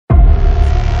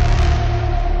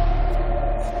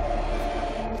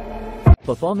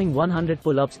Performing 100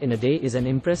 pull-ups in a day is an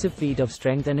impressive feat of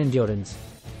strength and endurance.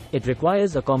 It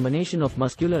requires a combination of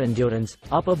muscular endurance,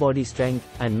 upper body strength,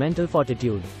 and mental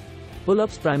fortitude.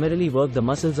 Pull-ups primarily work the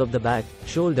muscles of the back,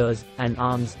 shoulders, and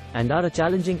arms, and are a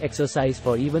challenging exercise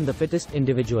for even the fittest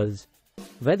individuals.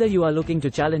 Whether you are looking to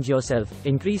challenge yourself,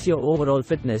 increase your overall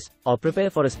fitness, or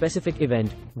prepare for a specific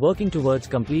event, working towards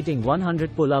completing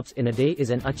 100 pull-ups in a day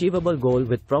is an achievable goal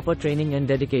with proper training and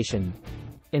dedication.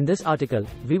 In this article,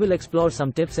 we will explore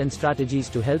some tips and strategies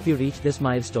to help you reach this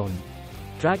milestone.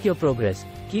 Track your progress.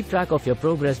 Keep track of your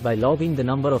progress by logging the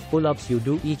number of pull-ups you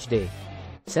do each day.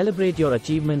 Celebrate your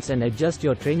achievements and adjust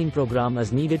your training program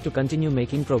as needed to continue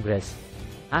making progress.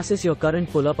 Assess your current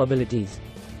pull-up abilities.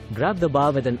 Grab the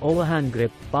bar with an overhand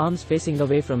grip, palms facing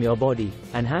away from your body,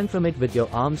 and hang from it with your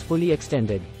arms fully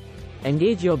extended.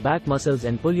 Engage your back muscles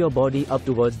and pull your body up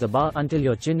towards the bar until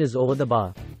your chin is over the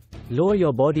bar. Lower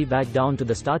your body back down to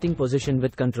the starting position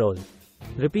with control.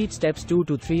 Repeat steps 2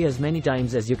 to 3 as many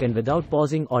times as you can without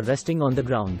pausing or resting on the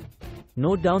ground.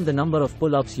 Note down the number of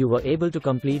pull-ups you were able to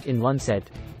complete in one set.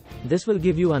 This will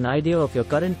give you an idea of your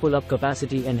current pull-up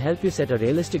capacity and help you set a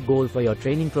realistic goal for your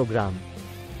training program.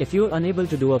 If you are unable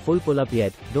to do a full pull-up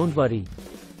yet, don't worry.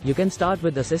 You can start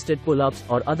with assisted pull-ups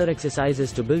or other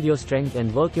exercises to build your strength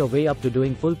and work your way up to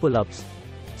doing full pull-ups.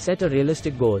 Set a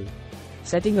realistic goal.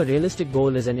 Setting a realistic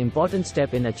goal is an important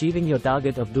step in achieving your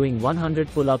target of doing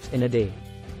 100 pull-ups in a day.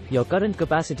 Your current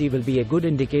capacity will be a good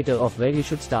indicator of where you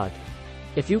should start.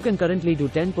 If you can currently do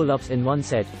 10 pull-ups in one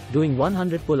set, doing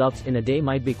 100 pull-ups in a day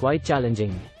might be quite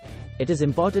challenging. It is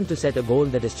important to set a goal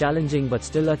that is challenging but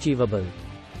still achievable.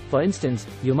 For instance,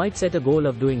 you might set a goal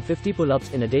of doing 50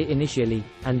 pull-ups in a day initially,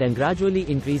 and then gradually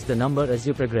increase the number as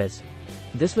you progress.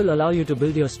 This will allow you to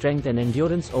build your strength and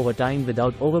endurance over time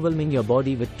without overwhelming your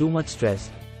body with too much stress.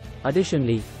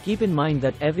 Additionally, keep in mind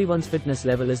that everyone's fitness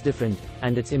level is different,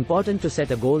 and it's important to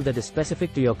set a goal that is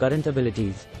specific to your current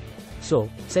abilities. So,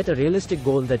 set a realistic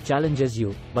goal that challenges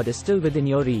you, but is still within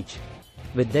your reach.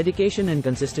 With dedication and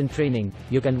consistent training,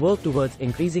 you can work towards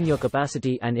increasing your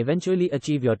capacity and eventually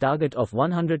achieve your target of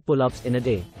 100 pull-ups in a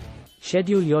day.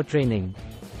 Schedule your training.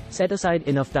 Set aside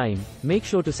enough time. Make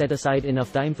sure to set aside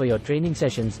enough time for your training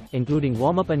sessions, including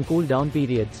warm-up and cool-down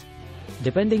periods.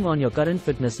 Depending on your current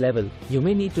fitness level, you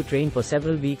may need to train for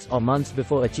several weeks or months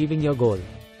before achieving your goal.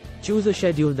 Choose a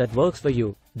schedule that works for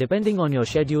you. Depending on your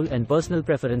schedule and personal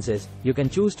preferences, you can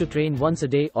choose to train once a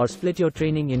day or split your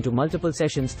training into multiple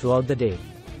sessions throughout the day.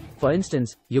 For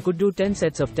instance, you could do 10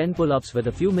 sets of 10 pull-ups with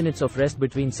a few minutes of rest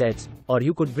between sets, or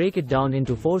you could break it down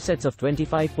into 4 sets of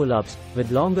 25 pull-ups,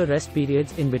 with longer rest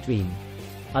periods in between.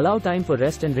 Allow time for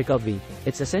rest and recovery.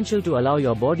 It's essential to allow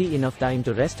your body enough time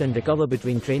to rest and recover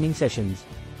between training sessions.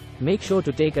 Make sure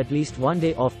to take at least one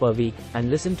day off per week, and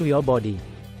listen to your body.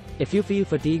 If you feel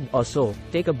fatigued or so,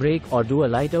 take a break or do a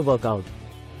lighter workout.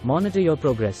 Monitor your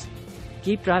progress.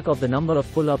 Keep track of the number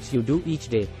of pull-ups you do each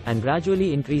day, and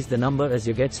gradually increase the number as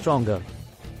you get stronger.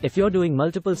 If you're doing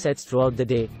multiple sets throughout the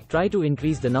day, try to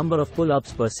increase the number of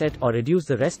pull-ups per set or reduce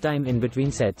the rest time in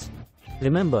between sets.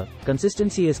 Remember,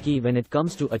 consistency is key when it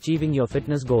comes to achieving your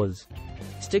fitness goals.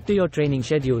 Stick to your training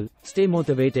schedule, stay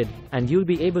motivated, and you'll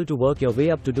be able to work your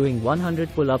way up to doing 100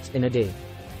 pull-ups in a day.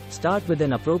 Start with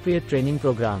an appropriate training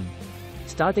program.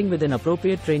 Starting with an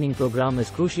appropriate training program is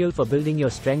crucial for building your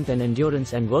strength and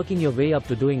endurance and working your way up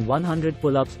to doing 100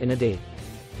 pull-ups in a day.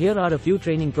 Here are a few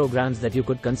training programs that you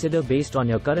could consider based on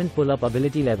your current pull-up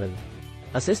ability level.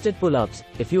 Assisted pull-ups.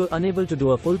 If you are unable to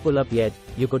do a full pull-up yet,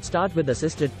 you could start with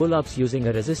assisted pull-ups using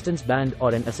a resistance band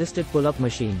or an assisted pull-up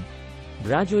machine.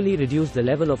 Gradually reduce the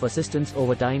level of assistance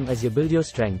over time as you build your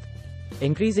strength.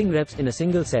 Increasing reps in a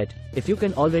single set. If you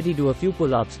can already do a few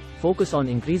pull-ups, focus on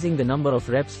increasing the number of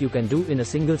reps you can do in a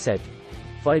single set.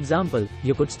 For example,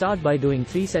 you could start by doing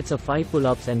 3 sets of 5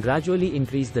 pull-ups and gradually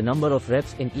increase the number of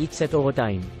reps in each set over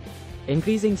time.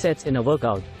 Increasing sets in a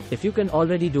workout. If you can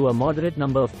already do a moderate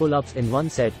number of pull-ups in one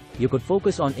set, you could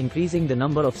focus on increasing the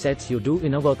number of sets you do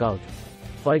in a workout.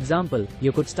 For example,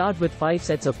 you could start with 5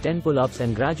 sets of 10 pull-ups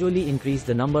and gradually increase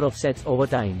the number of sets over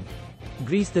time.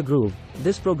 Grease the groove.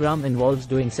 This program involves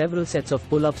doing several sets of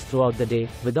pull-ups throughout the day,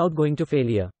 without going to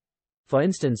failure. For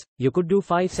instance, you could do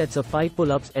 5 sets of 5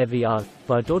 pull-ups every hour,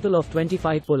 for a total of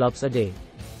 25 pull-ups a day.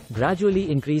 Gradually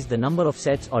increase the number of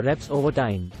sets or reps over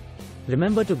time.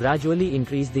 Remember to gradually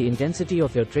increase the intensity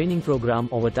of your training program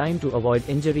over time to avoid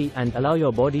injury and allow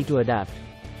your body to adapt.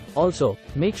 Also,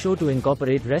 make sure to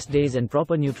incorporate rest days and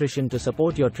proper nutrition to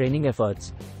support your training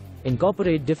efforts.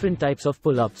 Incorporate different types of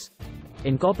pull-ups.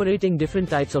 Incorporating different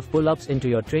types of pull-ups into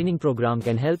your training program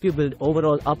can help you build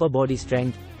overall upper body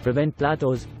strength, prevent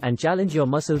plateaus, and challenge your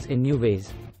muscles in new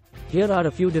ways. Here are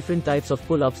a few different types of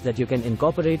pull-ups that you can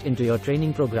incorporate into your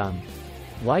training program.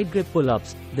 Wide grip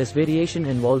pull-ups. This variation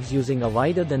involves using a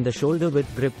wider than the shoulder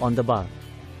width grip on the bar.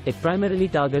 It primarily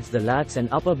targets the lats and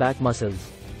upper back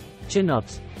muscles.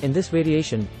 Chin-ups. In this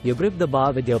variation, you grip the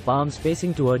bar with your palms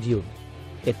facing toward you.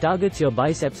 It targets your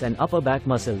biceps and upper back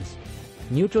muscles.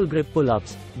 Neutral grip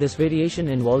pull-ups. This variation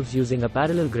involves using a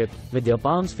parallel grip, with your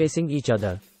palms facing each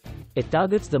other. It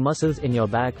targets the muscles in your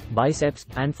back, biceps,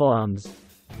 and forearms.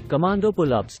 Commando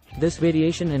pull-ups. This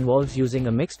variation involves using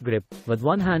a mixed grip, with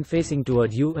one hand facing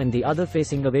toward you and the other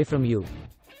facing away from you.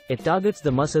 It targets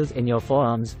the muscles in your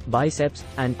forearms, biceps,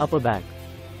 and upper back.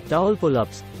 Towel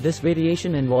pull-ups. This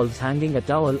variation involves hanging a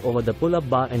towel over the pull-up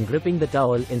bar and gripping the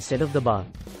towel instead of the bar.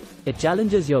 It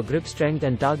challenges your grip strength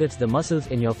and targets the muscles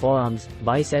in your forearms,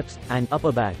 biceps, and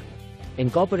upper back.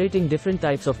 Incorporating different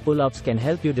types of pull-ups can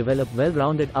help you develop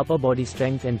well-rounded upper body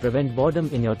strength and prevent boredom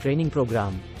in your training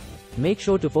program. Make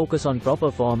sure to focus on proper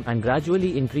form and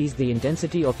gradually increase the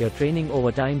intensity of your training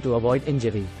over time to avoid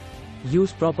injury.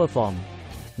 Use proper form.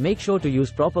 Make sure to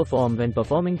use proper form when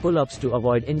performing pull-ups to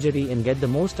avoid injury and get the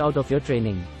most out of your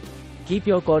training. Keep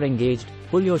your core engaged,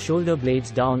 pull your shoulder blades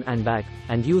down and back,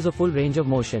 and use a full range of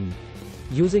motion.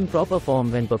 Using proper form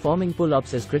when performing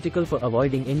pull-ups is critical for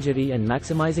avoiding injury and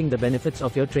maximizing the benefits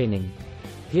of your training.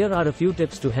 Here are a few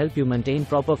tips to help you maintain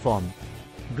proper form.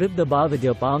 Grip the bar with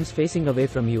your palms facing away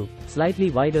from you,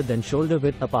 slightly wider than shoulder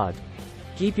width apart.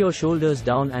 Keep your shoulders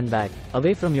down and back,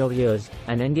 away from your ears,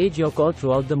 and engage your core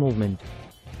throughout the movement.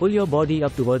 Pull your body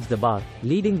up towards the bar,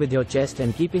 leading with your chest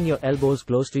and keeping your elbows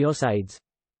close to your sides.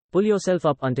 Pull yourself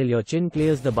up until your chin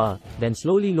clears the bar, then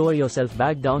slowly lower yourself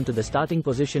back down to the starting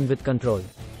position with control.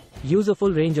 Use a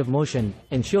full range of motion,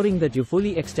 ensuring that you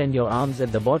fully extend your arms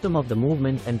at the bottom of the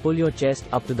movement and pull your chest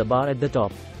up to the bar at the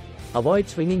top. Avoid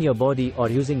swinging your body or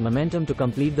using momentum to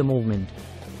complete the movement.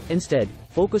 Instead,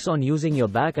 focus on using your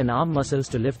back and arm muscles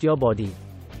to lift your body.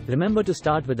 Remember to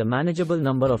start with a manageable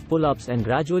number of pull-ups and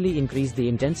gradually increase the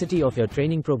intensity of your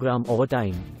training program over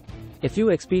time. If you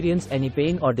experience any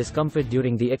pain or discomfort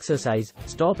during the exercise,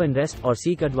 stop and rest or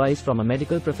seek advice from a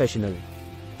medical professional.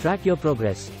 Track your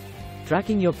progress.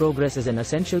 Tracking your progress is an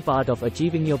essential part of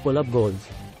achieving your pull-up goals.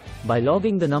 By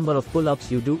logging the number of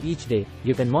pull-ups you do each day,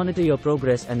 you can monitor your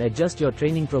progress and adjust your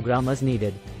training program as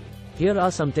needed. Here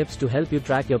are some tips to help you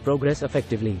track your progress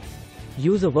effectively.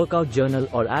 Use a workout journal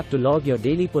or app to log your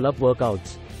daily pull-up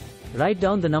workouts. Write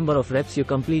down the number of reps you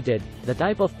completed, the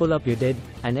type of pull-up you did,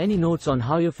 and any notes on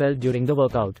how you felt during the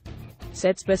workout.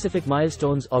 Set specific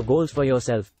milestones or goals for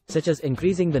yourself, such as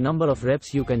increasing the number of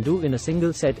reps you can do in a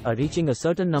single set or reaching a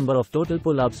certain number of total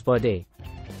pull-ups per day.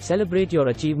 Celebrate your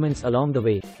achievements along the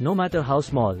way, no matter how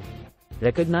small.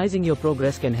 Recognizing your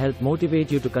progress can help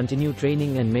motivate you to continue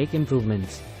training and make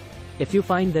improvements. If you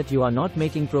find that you are not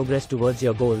making progress towards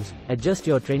your goals, adjust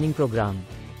your training program.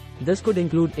 This could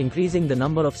include increasing the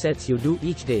number of sets you do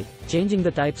each day, changing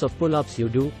the types of pull-ups you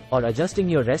do, or adjusting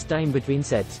your rest time between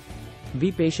sets.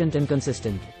 Be patient and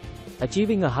consistent.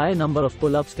 Achieving a higher number of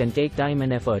pull-ups can take time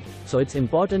and effort, so it's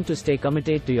important to stay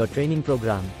committed to your training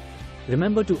program.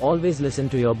 Remember to always listen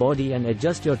to your body and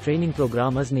adjust your training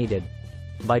program as needed.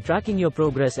 By tracking your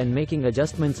progress and making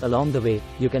adjustments along the way,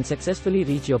 you can successfully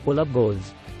reach your pull-up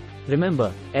goals.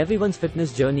 Remember, everyone's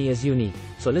fitness journey is unique,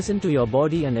 so listen to your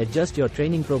body and adjust your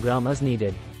training program as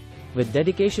needed. With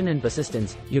dedication and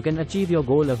persistence, you can achieve your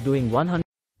goal of doing 100